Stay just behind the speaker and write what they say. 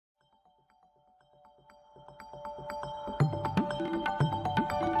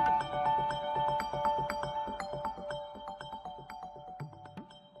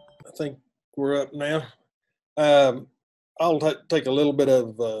think we're up now. Um, I'll take a little bit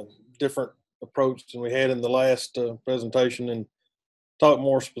of different approach than we had in the last presentation and talk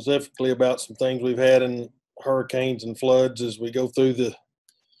more specifically about some things we've had in hurricanes and floods as we go through the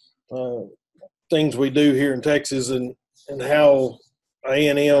uh, things we do here in Texas and how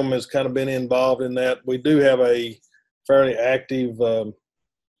A&M has kind of been involved in that. We do have a fairly active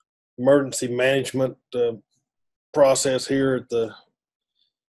emergency management process here at the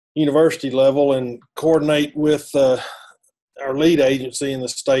university level and coordinate with our lead agency in the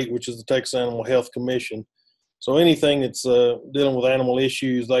state, which is the Texas Animal Health Commission. So anything that's dealing with animal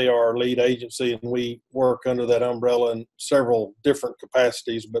issues, they are our lead agency, and we work under that umbrella in several different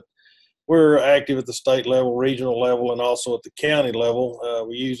capacities. But we're active at the state level, regional level, and also at the county level.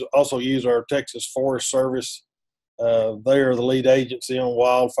 We also use our Texas Forest Service. They are the lead agency on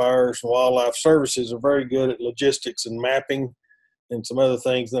wildfires, and wildlife services are very good at logistics and mapping and some other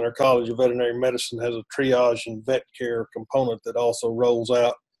things. Then our College of Veterinary Medicine has a triage and vet care component that also rolls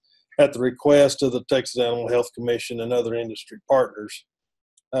out at the request of the Texas Animal Health Commission and other industry partners.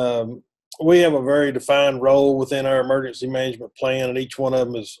 We have a very defined role within our emergency management plan, and each one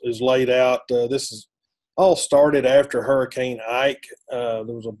of them is laid out. This is all started after Hurricane Ike. There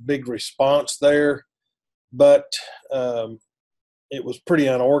was a big response there, but it was pretty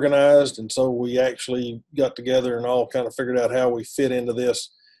unorganized, and so we actually got together and all kind of figured out how we fit into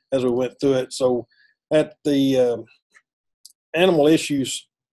this as we went through it. So at the animal issues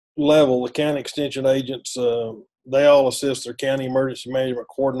level, the county extension agents, they all assist their county emergency management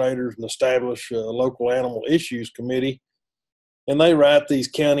coordinators and establish a local animal issues committee. And they write these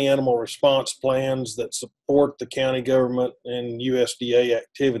county animal response plans that support the county government and USDA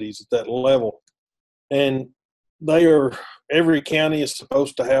activities at that level. And every county is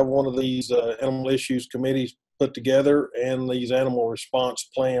supposed to have one of these animal issues committees put together and these animal response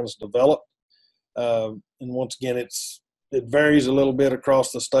plans developed. And once again, it varies a little bit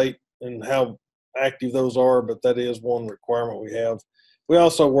across the state and how active those are, but that is one requirement we have. We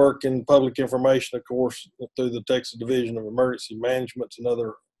also work in public information, of course, through the Texas Division of Emergency Management. It's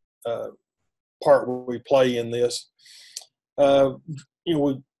another part where we play in this. We're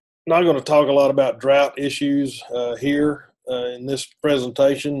not going to talk a lot about drought issues here in this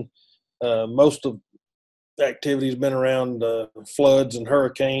presentation. Most of the activity has been around floods and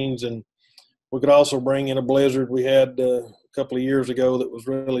hurricanes, and we could also bring in a blizzard we had a couple of years ago that was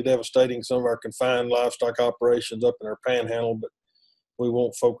really devastating some of our confined livestock operations up in our panhandle, but we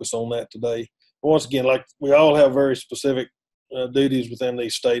won't focus on that today. But once again, like we all have very specific duties within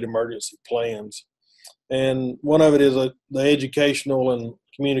these state emergency plans. And one of it is the educational and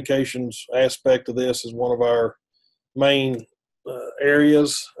communications aspect of this is one of our main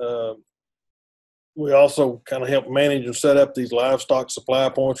areas. We also kind of help manage and set up these livestock supply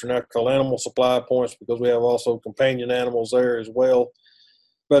points, or now called animal supply points, because we have also companion animals there as well.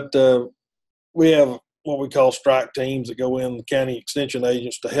 But we have what we call strike teams that go in, the county extension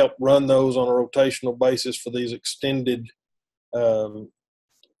agents, to help run those on a rotational basis for these extended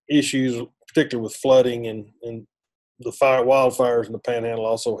issues, particularly with flooding and the wildfires in the panhandle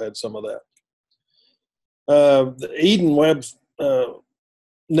also had some of that. The Eden Web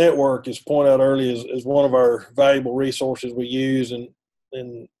network, as pointed out earlier, is one of our valuable resources we use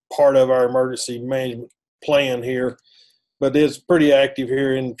and part of our emergency management plan here. But it's pretty active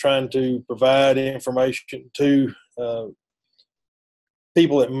here in trying to provide information to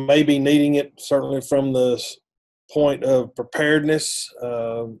people that may be needing it, certainly from the point of preparedness,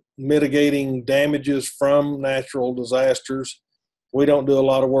 mitigating damages from natural disasters. We don't do a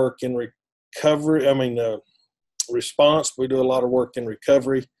lot of work in response. We do a lot of work in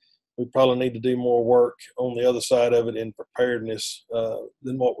recovery. We probably need to do more work on the other side of it in preparedness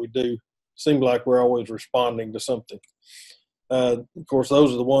than what we do. Seems like we're always responding to something. Of course,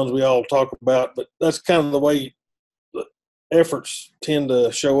 those are the ones we all talk about, but that's kind of the way the efforts tend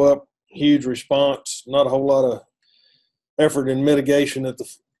to show up. Huge response, not a whole lot of effort in mitigation at the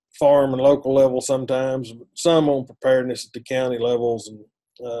farm and local level sometimes, but some on preparedness at the county levels, and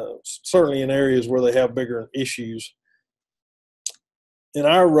certainly in areas where they have bigger issues. And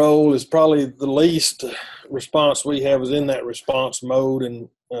our role is probably the least response we have is in that response mode, and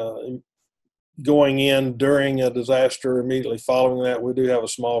going in during a disaster, immediately following that. We do have a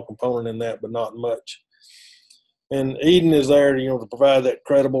small component in that, but not much. And Eden is there to provide that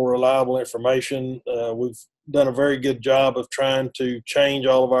credible, reliable information. We've done a very good job of trying to change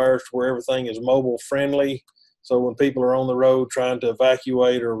all of ours to where everything is mobile friendly. So when people are on the road trying to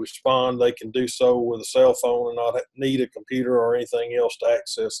evacuate or respond, they can do so with a cell phone and not need a computer or anything else to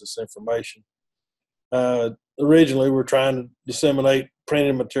access this information. Originally, we're trying to disseminate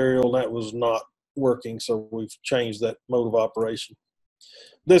printed material, and that was not working, so we've changed that mode of operation.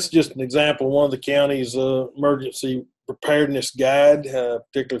 This is just an example of one of the county's emergency preparedness guide,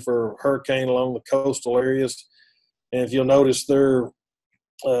 particularly for hurricane along the coastal areas. And if you'll notice, their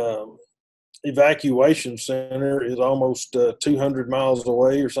evacuation center is almost 200 miles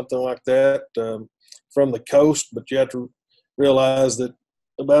away or something like that from the coast, but you have to realize that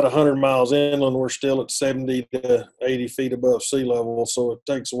about 100 miles inland, we're still at 70 to 80 feet above sea level, so it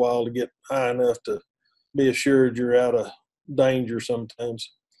takes a while to get high enough to be assured you're out of danger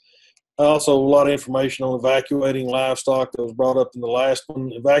sometimes. Also, a lot of information on evacuating livestock that was brought up in the last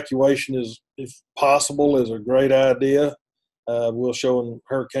one. Evacuation is, if possible, is a great idea. We'll show in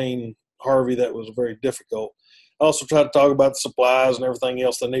Hurricane Harvey that was very difficult. Also try to talk about the supplies and everything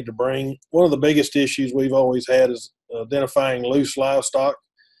else they need to bring. One of the biggest issues we've always had is identifying loose livestock.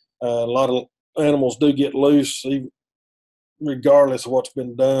 A lot of animals do get loose regardless of what's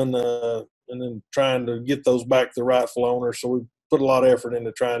been done, and then trying to get those back to the rightful owner. So we put a lot of effort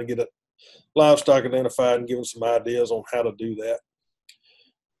into trying to get livestock identified and giving some ideas on how to do that.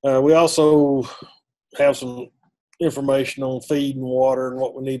 We also have some information on feed and water and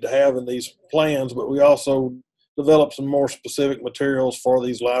what we need to have in these plans, but we also develop some more specific materials for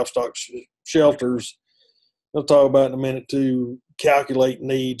these livestock shelters. I'll talk about in a minute to calculate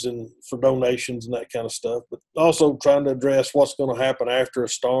needs and for donations and that kind of stuff, but also trying to address what's going to happen after a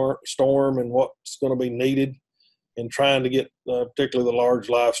storm and what's going to be needed, and trying to get particularly the large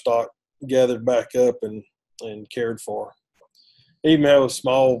livestock gathered back up and cared for. Even have a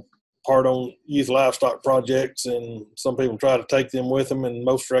small part on youth livestock projects, and some people try to take them with them, and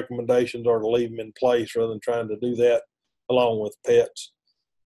most recommendations are to leave them in place rather than trying to do that along with pets.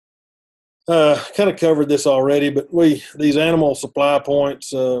 Kind of covered this already, but these animal supply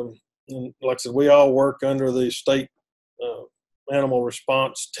points, and like I said, we all work under the state animal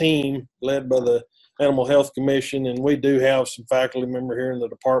response team led by the Animal Health Commission, and we do have some faculty member here in the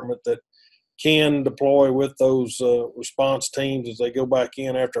department that can deploy with those response teams as they go back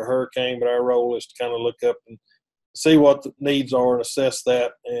in after a hurricane, but our role is to kind of look up and see what the needs are and assess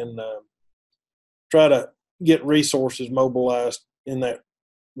that, and try to get resources mobilized in that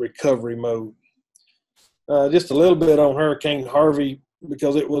recovery mode. Just a little bit on Hurricane Harvey,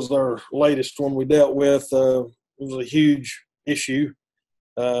 because it was our latest one we dealt with. It was a huge issue,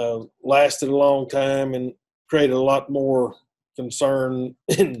 lasted a long time, and created a lot more concern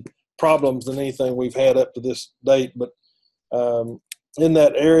and problems than anything we've had up to this date. But in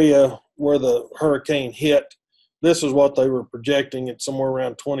that area where the hurricane hit, this is what they were projecting at somewhere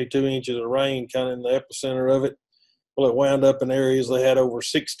around 22 inches of rain, kind of in the epicenter of it. Well, it wound up in areas they had over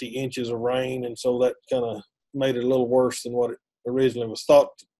 60 inches of rain, and so that kind of made it a little worse than what it originally was thought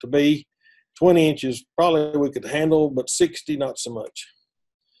to be. 20 inches probably we could handle, but 60 not so much.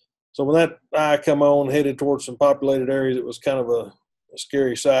 So when that eye come on, headed towards some populated areas, it was kind of a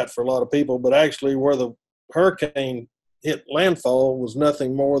scary sight for a lot of people. But actually where the hurricane hit landfall was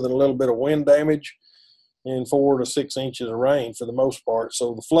nothing more than a little bit of wind damage and 4 to 6 inches of rain for the most part.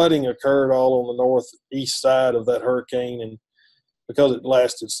 So the flooding occurred all on the northeast side of that hurricane, and because it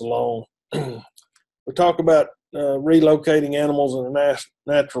lasted so long. We talk about relocating animals in a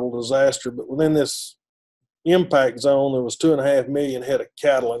natural disaster, but within this impact zone, there was 2.5 million head of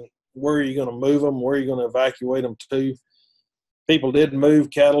cattle. And where are you going to move them? Where are you going to evacuate them to? People did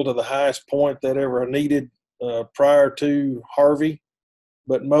move cattle to the highest point that ever needed prior to Harvey,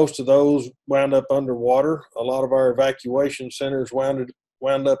 but most of those wound up underwater. A lot of our evacuation centers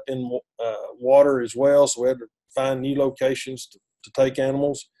wound up in water as well, so we had to find new locations to take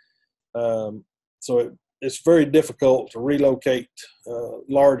animals. So it's very difficult to relocate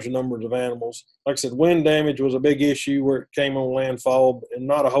large numbers of animals. Like I said, wind damage was a big issue where it came on landfall, and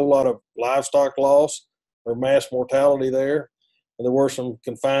not a whole lot of livestock loss or mass mortality there. And there were some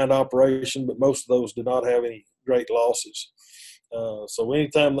confined operations, but most of those did not have any great losses. So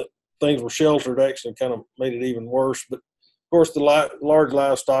anytime that things were sheltered, actually kind of made it even worse. But of course, the large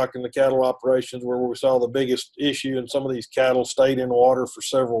livestock and the cattle operations were where we saw the biggest issue, and some of these cattle stayed in water for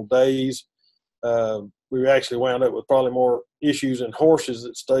several days. We actually wound up with probably more issues in horses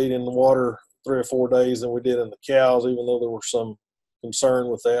that stayed in the water 3 or 4 days than we did in the cows, even though there was some concern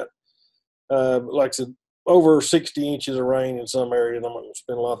with that. Like I said, over 60 inches of rain in some areas. I'm not going to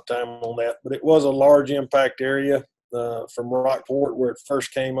spend a lot of time on that, but it was a large impact area from Rockport where it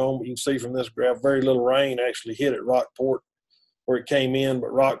first came on. You can see from this graph, very little rain actually hit at Rockport where it came in,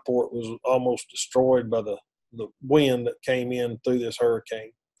 but Rockport was almost destroyed by the wind that came in through this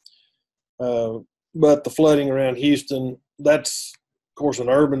hurricane. But the flooding around Houston, that's, of course, an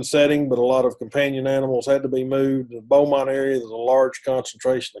urban setting, but a lot of companion animals had to be moved. In the Beaumont area, there's a large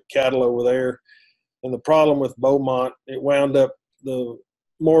concentration of cattle over there. And the problem with Beaumont, it wound up, the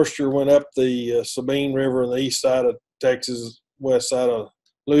moisture went up the Sabine River on the east side of Texas, west side of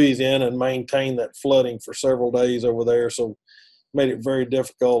Louisiana, and maintained that flooding for several days over there. So made it very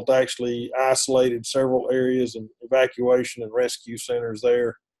difficult. Actually isolated several areas and evacuation and rescue centers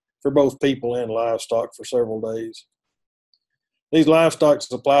there for both people and livestock for several days. These livestock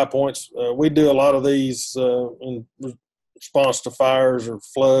supply points, we do a lot of these in response to fires or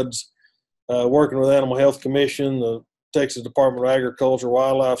floods, working with Animal Health Commission, the Texas Department of Agriculture,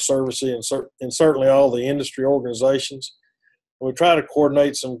 Wildlife Services, and certainly all the industry organizations. We try to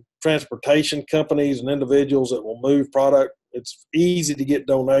coordinate some transportation companies and individuals that will move product. It's easy to get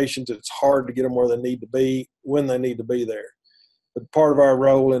donations. It's hard to get them where they need to be when they need to be there. But part of our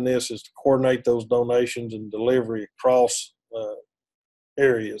role in this is to coordinate those donations and delivery across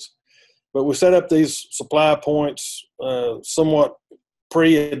areas. But we set up these supply points somewhat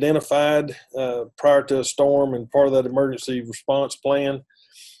pre-identified prior to a storm and part of that emergency response plan.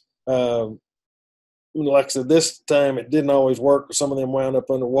 Like I said, this time it didn't always work. Some of them wound up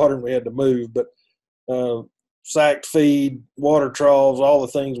underwater and we had to move. But sacked feed, water troughs, all the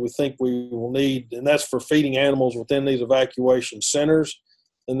things we think we will need. And that's for feeding animals within these evacuation centers.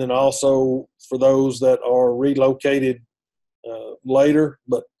 And then also for those that are relocated later.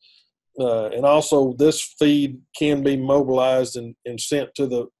 But and also this feed can be mobilized and sent to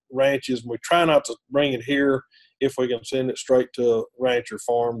the ranches. And we try not to bring it here if we can send it straight to a ranch or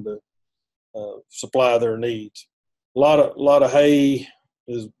farm to supply their needs. A lot of hay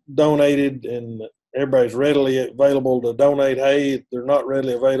is donated, and everybody's readily available to donate hay. They're not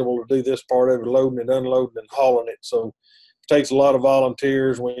readily available to do this part of it, loading it, unloading, and hauling it. So it takes a lot of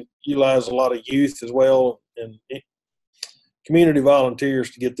volunteers. We utilize a lot of youth as well and community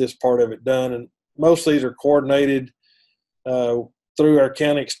volunteers to get this part of it done. And most of these are coordinated through our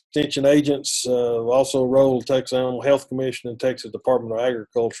county extension agents, also role Texas Animal Health Commission and Texas Department of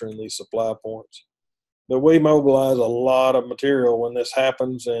Agriculture in these supply points. But we mobilize a lot of material when this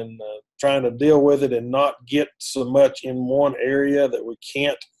happens, and trying to deal with it and not get so much in one area that we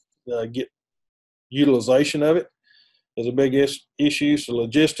can't get utilization of it is a big issue. So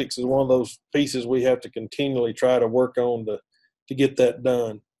logistics is one of those pieces we have to continually try to work on to get that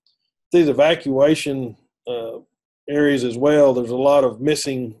done. These evacuation areas as well, there's a lot of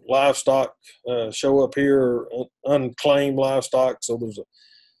missing livestock show up here, unclaimed livestock. So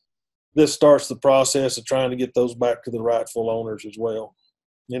this starts the process of trying to get those back to the rightful owners as well.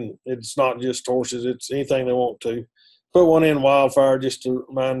 And it's not just horses, it's anything they want to. Put one in wildfire just to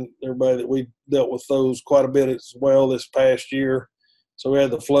remind everybody that we dealt with those quite a bit as well this past year. So we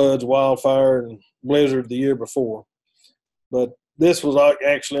had the floods, wildfire, and blizzard the year before. But this was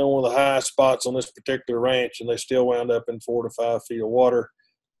actually on one of the highest spots on this particular ranch, and they still wound up in 4 to 5 feet of water.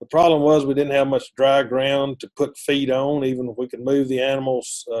 The problem was we didn't have much dry ground to put feed on. Even if we could move the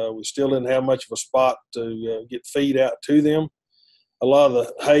animals, we still didn't have much of a spot to get feed out to them. A lot of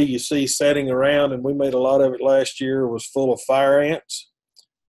the hay you see setting around, and we made a lot of it last year, was full of fire ants,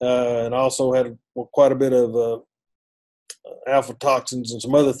 and also had quite a bit of alpha toxins and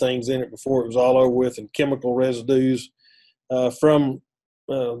some other things in it before it was all over with, and chemical residues from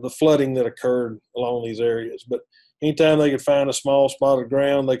the flooding that occurred along these areas. But anytime they could find a small spot of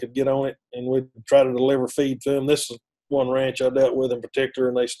ground, they could get on it, and we'd try to deliver feed to them. This is one ranch I dealt with in particular,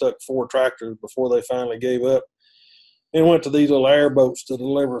 and they stuck 4 tractors before they finally gave up and went to these little airboats to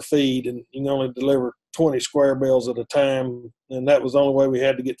deliver feed, and you can only deliver 20 square bales at a time, and that was the only way we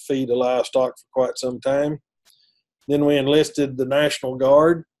had to get feed to livestock for quite some time. Then we enlisted the National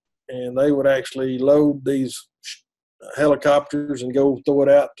Guard, and they would actually load these helicopters and go throw it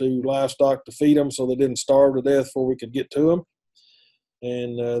out to livestock to feed them so they didn't starve to death before we could get to them.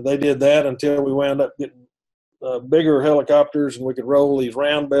 And they did that until we wound up getting bigger helicopters, and we could roll these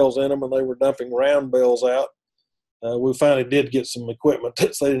round bales in them, and they were dumping round bales out. We finally did get some equipment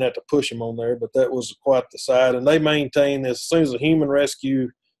so they didn't have to push them on there, but that was quite the sight. And they maintained this. As soon as the human rescue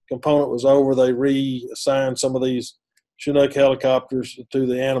component was over, they reassigned some of these Chinook helicopters to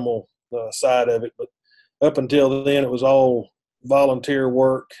the animal side of it. But up until then, it was all volunteer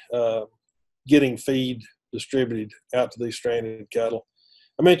work, getting feed distributed out to these stranded cattle.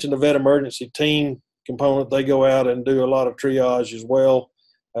 I mentioned the vet emergency team component. They go out and do a lot of triage as well.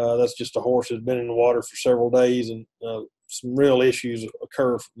 That's just a horse that's been in the water for several days, and some real issues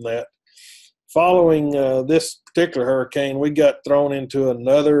occur from that. Following this particular hurricane, we got thrown into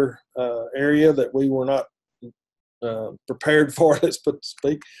another area that we were not prepared for, let's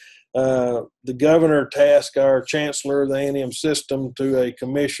speak. The governor tasked our chancellor of the A&M system to a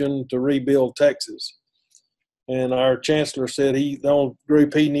commission to rebuild Texas. And our chancellor said the only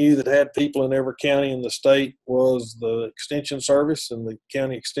group he knew that had people in every county in the state was the extension service and the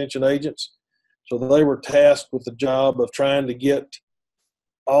county extension agents. So they were tasked with the job of trying to get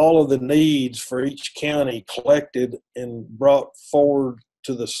all of the needs for each county collected and brought forward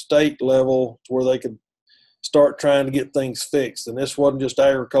to the state level to where they could start trying to get things fixed. And this wasn't just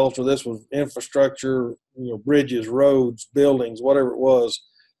agriculture. This was infrastructure, bridges, roads, buildings, whatever it was,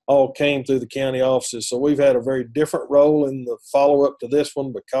 all came through the county offices. So we've had a very different role in the follow-up to this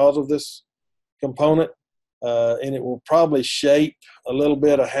one because of this component. And it will probably shape a little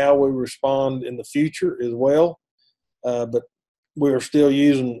bit of how we respond in the future as well. But we're still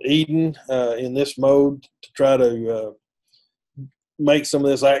using Eden in this mode to try to make some of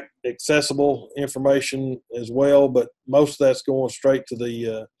this accessible information as well. But most of that's going straight to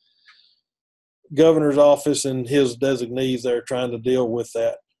the governor's office and his designees there trying to deal with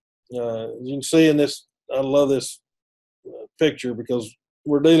that. You can see in this, I love this picture because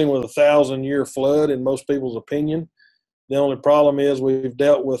we're dealing with a 1,000-year flood in most people's opinion. The only problem is we've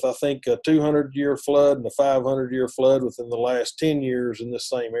dealt with, I think, a 200-year flood and a 500-year flood within the last 10 years in this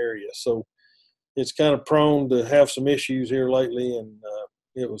same area. So it's kind of prone to have some issues here lately, and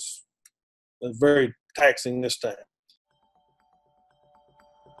it was very taxing this time.